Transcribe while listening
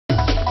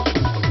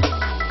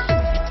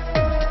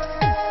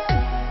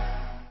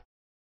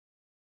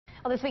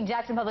Well, this week,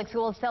 Jackson Public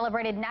Schools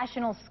celebrated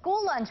National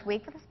School Lunch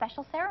Week with a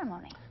special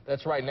ceremony.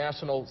 That's right.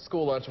 National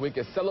School Lunch Week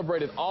is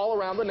celebrated all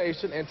around the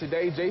nation, and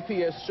today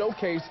JPS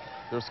showcased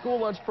their school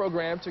lunch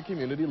program to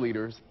community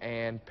leaders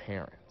and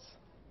parents.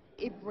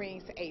 It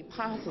brings a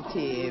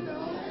positive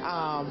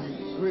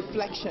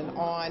reflection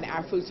on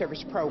our food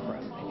service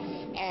program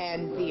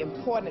and the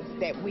importance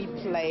that we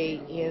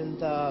play in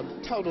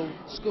the total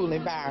school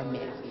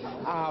environment.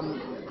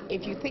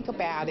 If you think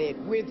about it,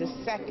 we're the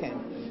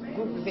second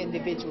group of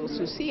individuals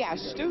who see our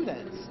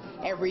students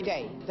every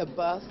day. The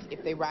bus,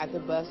 if they ride the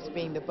bus,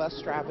 being the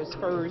bus drivers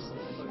first,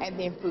 and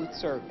then food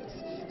service.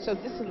 So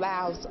this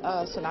allows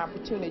us an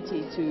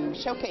opportunity to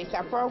showcase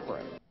our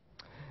program.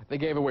 They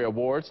gave away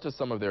awards to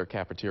some of their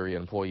cafeteria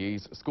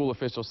employees. School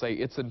officials say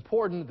it's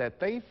important that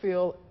they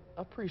feel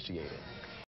appreciated.